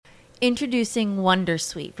Introducing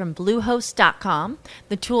Wondersuite from Bluehost.com,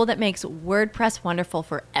 the tool that makes WordPress wonderful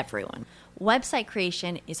for everyone. Website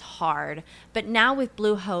creation is hard, but now with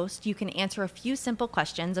Bluehost, you can answer a few simple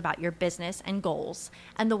questions about your business and goals,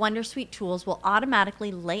 and the Wondersuite tools will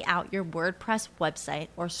automatically lay out your WordPress website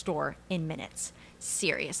or store in minutes.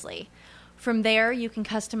 Seriously. From there, you can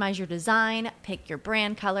customize your design, pick your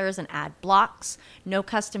brand colors, and add blocks. No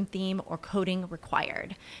custom theme or coding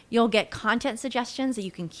required. You'll get content suggestions that you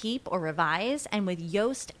can keep or revise, and with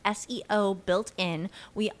Yoast SEO built in,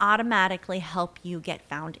 we automatically help you get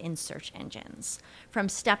found in search engines. From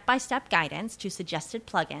step-by-step guidance to suggested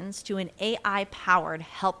plugins to an AI-powered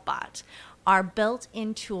help bot, our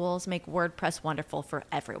built-in tools make WordPress wonderful for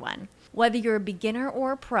everyone. Whether you're a beginner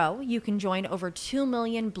or a pro, you can join over 2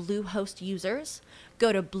 million Bluehost users.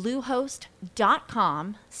 Go to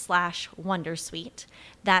bluehost.com/wondersuite.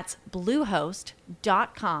 That's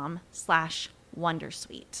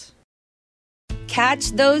bluehost.com/wondersuite.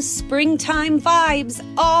 Catch those springtime vibes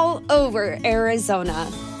all over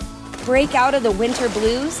Arizona. Break out of the winter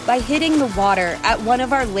blues by hitting the water at one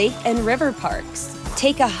of our lake and river parks.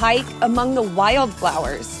 Take a hike among the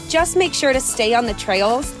wildflowers. Just make sure to stay on the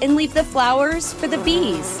trails and leave the flowers for the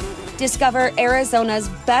bees. Discover Arizona's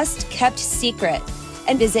best kept secret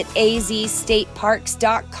and visit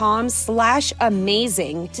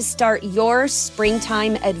azstateparks.com/amazing to start your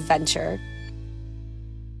springtime adventure.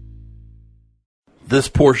 This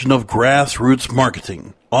portion of Grassroots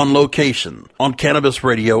Marketing on Location on Cannabis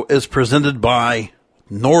Radio is presented by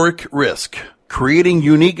Noric Risk. Creating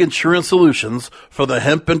unique insurance solutions for the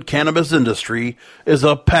hemp and cannabis industry is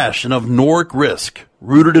a passion of Noric Risk,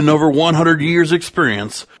 rooted in over 100 years'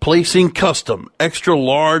 experience placing custom,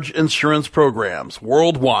 extra-large insurance programs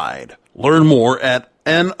worldwide. Learn more at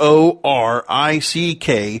NORICK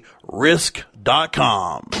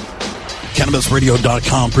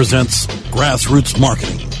CannabisRadio.com presents Grassroots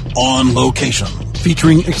Marketing on Location,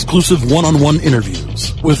 featuring exclusive one-on-one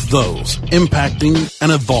interviews with those impacting and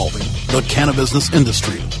evolving the cannabis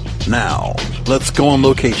industry. Now, let's go on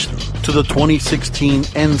location to the 2016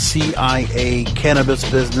 NCIA Cannabis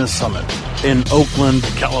Business Summit in Oakland,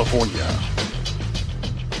 California.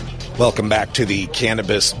 Welcome back to the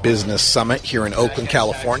Cannabis Business Summit here in Oakland,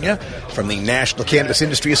 California from the National Cannabis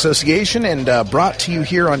Industry Association, and brought to you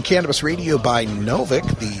here on Cannabis Radio by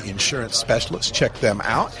Novik, the insurance specialist. Check them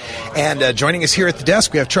out. And joining us here at the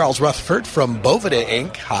desk, we have Charles Rutherford from Boveda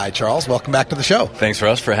Inc. Hi, Charles. Welcome back to the show. Thanks,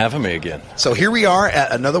 Russ, for having me again. So here we are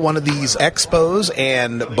at another one of these expos,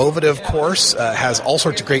 and Boveda, of course, has all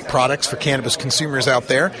sorts of great products for cannabis consumers out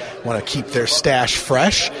there. Want to keep their stash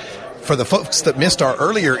fresh. For the folks that missed our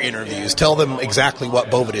earlier interviews, tell them exactly what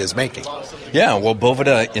Boveda is making. Yeah, well,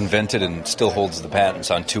 Boveda invented and still holds the patents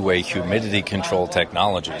on two-way humidity control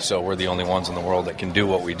technology. So we're the only ones in the world that can do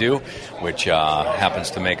what we do, which happens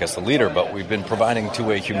to make us the leader. But we've been providing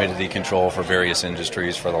two-way humidity control for various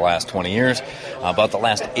industries for the last 20 years, about the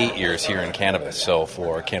last 8 years here in cannabis. So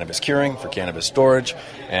for cannabis curing, for cannabis storage,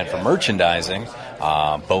 and for merchandising,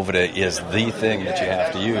 Boveda is the thing that you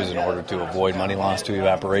have to use in order to avoid money loss to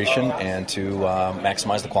evaporation and to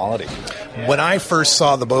maximize the quality. When I first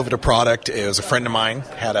saw the Boveda product, it was a friend of mine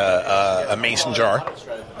had a mason jar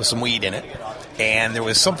with some weed in it, and there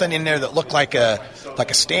was something in there that looked like a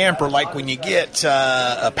stamp, or like when you get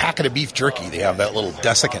a packet of beef jerky, they have that little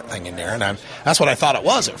desiccant thing in there, and that's what I thought it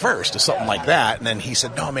was at first, is something like that. And then he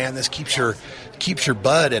said, "No, man, this keeps your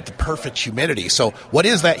bud at the perfect humidity." So what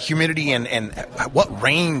is that humidity, and what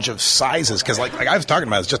range of sizes? Because like I was talking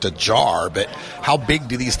about, it's just a jar, but how big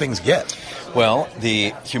do these things get? Well,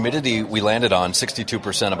 the humidity we landed on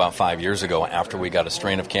 62% about 5 years ago after we got a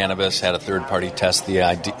strain of cannabis, had a third party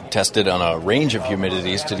tested on a range of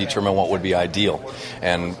humidities to determine what would be ideal.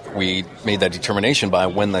 And we made that determination by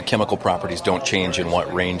when the chemical properties don't change in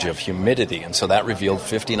what range of humidity. And so that revealed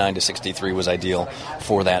 59 to 63 was ideal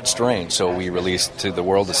for that strain. So we released to the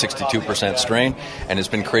world a 62% strain, and it's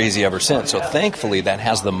been crazy ever since. So thankfully that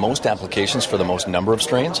has the most applications for the most number of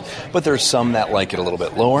strains, but there's some that like it a little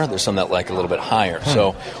bit lower, there's some that like it a little bit higher.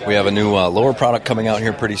 So we have a new lower product coming out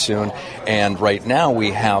here pretty soon, and right now we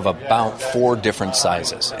have about 4 different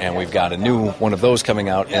sizes, and we've got a new one of those coming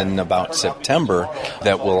out in about September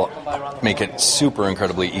that will make it super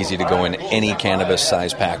incredibly easy to go in any cannabis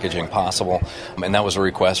size packaging possible. And that was a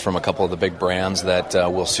request from a couple of the big brands that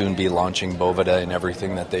will soon be launching Boveda in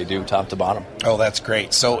everything that they do, top to bottom. Oh, that's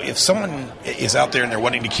great. So if someone is out there and they're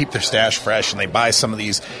wanting to keep their stash fresh, and they buy some of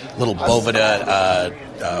these little Boveda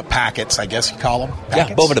packets, I guess you call them?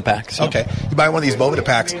 Packets? Yeah, Boveda packs. Yeah. Okay. You buy one of these Boveda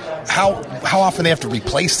packs, how often do they have to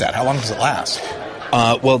replace that? How long does it last?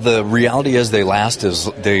 Well, the reality is they last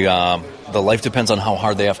the life depends on how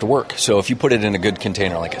hard they have to work. So if you put it in a good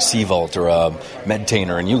container like a Seavolt or a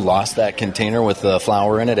Medtainer, and you lost that container with the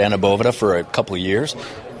flour in it and a Boveda for a couple of years,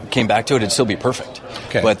 came back to it, it'd still be perfect.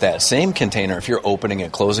 Okay. But that same container, if you're opening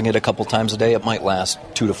and closing it a couple times a day, it might last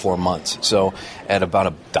 2 to 4 months. So at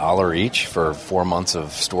about $1 each for 4 months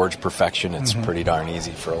of storage perfection, it's pretty darn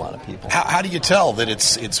easy for a lot of people. How do you tell that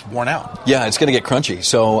it's worn out? Yeah, it's going to get crunchy.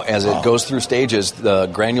 So as it goes through stages, the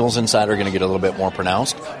granules inside are going to get a little bit more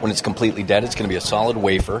pronounced. When it's completely dead, it's going to be a solid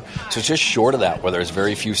wafer. So it's just short of that, where there's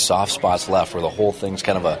very few soft spots left, where the whole thing's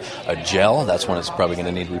kind of a gel. That's when it's probably going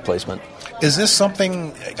to need replacement. Is this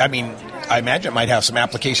something, I mean, I imagine it might have some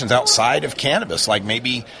applications outside of cannabis, like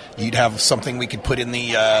maybe you'd have something we could put in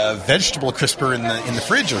the vegetable crisper in the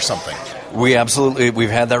fridge or something. We've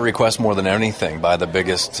had that request more than anything by the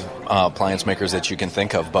biggest appliance makers that you can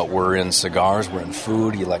think of, but we're in cigars, we're in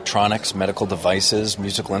food, electronics, medical devices,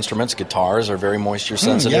 musical instruments, guitars are very moisture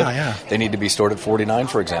sensitive. Yeah. They need to be stored at 49,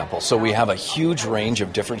 for example. So we have a huge range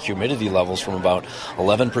of different humidity levels from about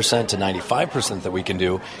 11% to 95% that we can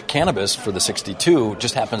do. Cannabis for the 62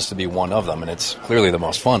 just happens to be one of them, and it's clearly the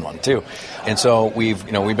most fun one too. And so we've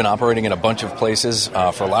been operating in a bunch of places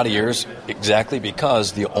for a lot of years, exactly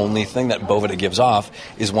because the only thing that Boveda gives off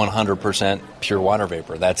is 100% pure water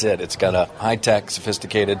vapor. That's it. It's got a high-tech,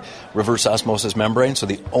 sophisticated reverse osmosis membrane, so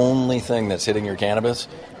the only thing that's hitting your cannabis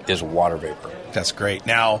is water vapor. That's great.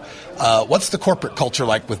 Now, what's the corporate culture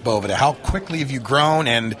like with Boveda? How quickly have you grown?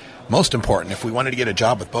 And most important, if we wanted to get a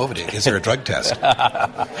job with Boveda, is there a drug test?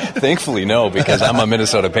 Thankfully, no, because I'm a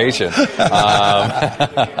Minnesota patient.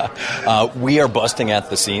 We are busting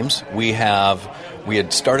at the seams. We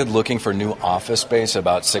had started looking for new office space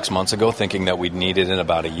about 6 months ago, thinking that we'd need it in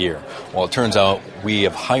about a year. Well, it turns out we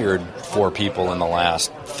have hired 4 people in the last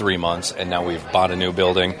 3 months, and now we've bought a new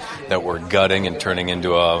building that we're gutting and turning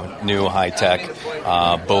into a new high-tech,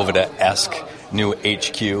 Boveda-esque new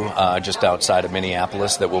HQ just outside of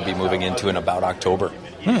Minneapolis that we'll be moving into in about October.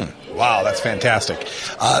 Wow, that's fantastic.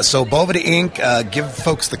 So Boveda Inc., give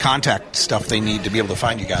folks the contact stuff they need to be able to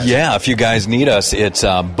find you guys. Yeah, if you guys need us, it's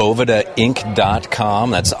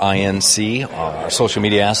bovedainc.com. That's INC. Our social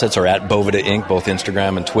media assets are at Boveda Inc., both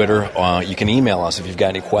Instagram and Twitter. You can email us if you've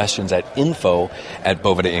got any questions at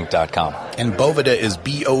info@bovedainc.com. And Boveda is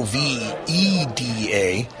Boveda.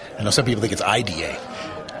 I know some people think it's IDA.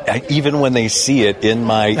 Even when they see it in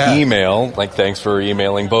my email, like thanks for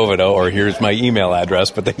emailing Boveda, or here's my email address,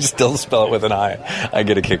 but they still spell it with an I. I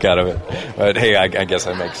get a kick out of it. But hey, I guess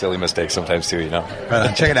I make silly mistakes sometimes too, you know. Right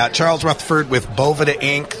on. Check it out. Charles Rutherford with Boveda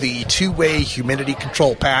Inc., the two-way humidity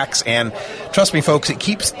control packs. And trust me, folks, it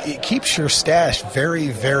keeps your stash very,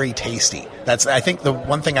 very tasty. That's, I think, the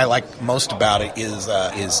one thing I like most about it is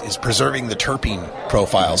preserving the terpene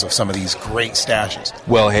profiles of some of these great stashes.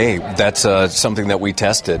 Well, hey, that's something that we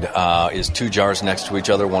tested. Is 2 jars next to each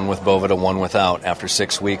other, one with Boveda, one without. After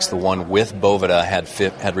 6 weeks, the one with Boveda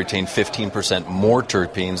had retained 15% more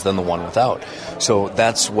terpenes than the one without. So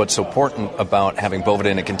that's what's so important about having Boveda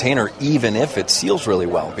in a container, even if it seals really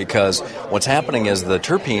well, because what's happening is the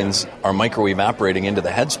terpenes are micro-evaporating into the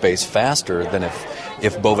headspace faster than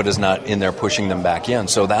if Boveda's not in there pushing them back in.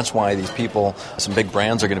 So that's why these people, some big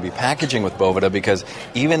brands, are going to be packaging with Boveda, because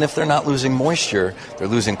even if they're not losing moisture, they're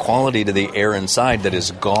losing quality to the air inside that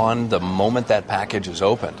is gone the moment that package is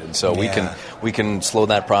opened. And so we can slow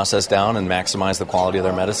that process down and maximize the quality of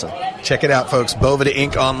their medicine. Check it out, folks. Boveda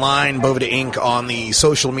Inc. online, Boveda Inc. on the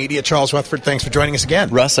social media. Charles Rutherford, thanks for joining us again.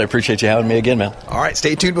 Russ, I appreciate you having me again, man. All right,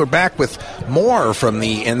 stay tuned. We're back with more from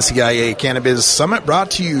the NCIA Cannabis Summit,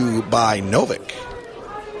 brought to you by Novik.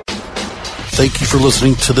 Thank you for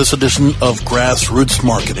listening to this edition of Grassroots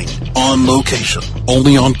Marketing, on location,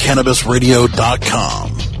 only on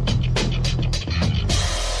CannabisRadio.com.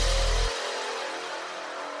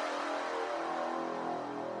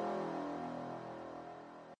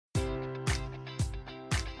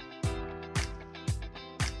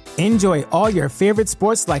 Enjoy all your favorite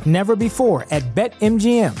sports like never before at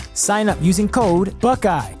BetMGM. Sign up using code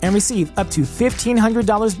Buckeye and receive up to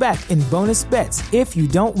 $1,500 back in bonus bets if you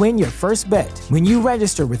don't win your first bet. When you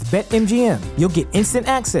register with BetMGM, you'll get instant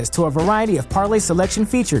access to a variety of parlay selection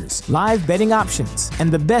features, live betting options,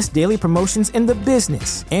 and the best daily promotions in the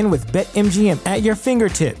business. And with BetMGM at your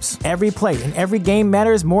fingertips, every play and every game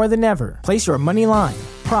matters more than ever. Place your money line,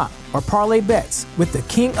 prop, or parlay bets with the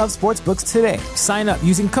king of sportsbooks today. Sign up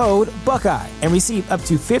using code Buckeye and receive up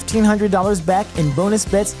to $1,500 back in bonus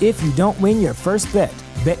bets if you don't win your first bet.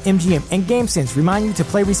 BetMGM and GameSense remind you to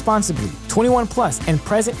play responsibly. 21 plus and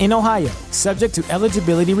present in Ohio, subject to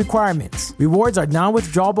eligibility requirements. Rewards are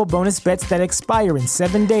non-withdrawable bonus bets that expire in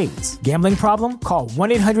 7 days. Gambling problem? Call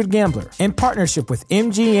 1-800-GAMBLER in partnership with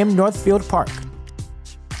MGM Northfield Park.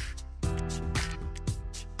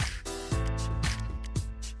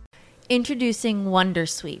 Introducing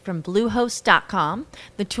Wondersuite from Bluehost.com,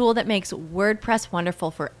 the tool that makes WordPress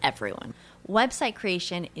wonderful for everyone. Website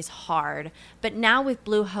creation is hard, but now with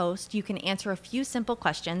Bluehost, you can answer a few simple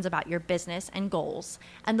questions about your business and goals,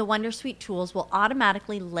 and the Wondersuite tools will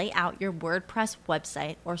automatically lay out your WordPress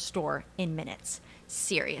website or store in minutes.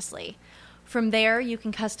 Seriously. From there, you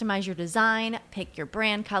can customize your design, pick your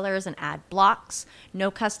brand colors, and add blocks.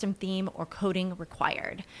 No custom theme or coding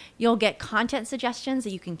required. You'll get content suggestions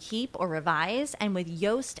that you can keep or revise, and with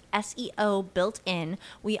Yoast SEO built in,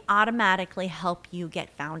 we automatically help you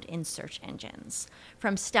get found in search engines.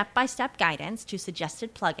 From step-by-step guidance to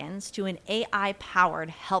suggested plugins to an AI-powered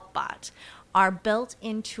help bot, our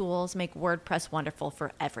built-in tools make WordPress wonderful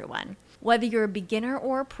for everyone. Whether you're a beginner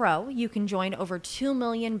or a pro, you can join over 2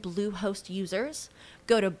 million Bluehost users.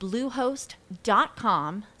 Go to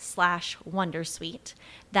bluehost.com/wondersuite.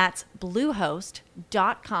 That's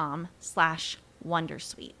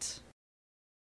bluehost.com/wondersuite.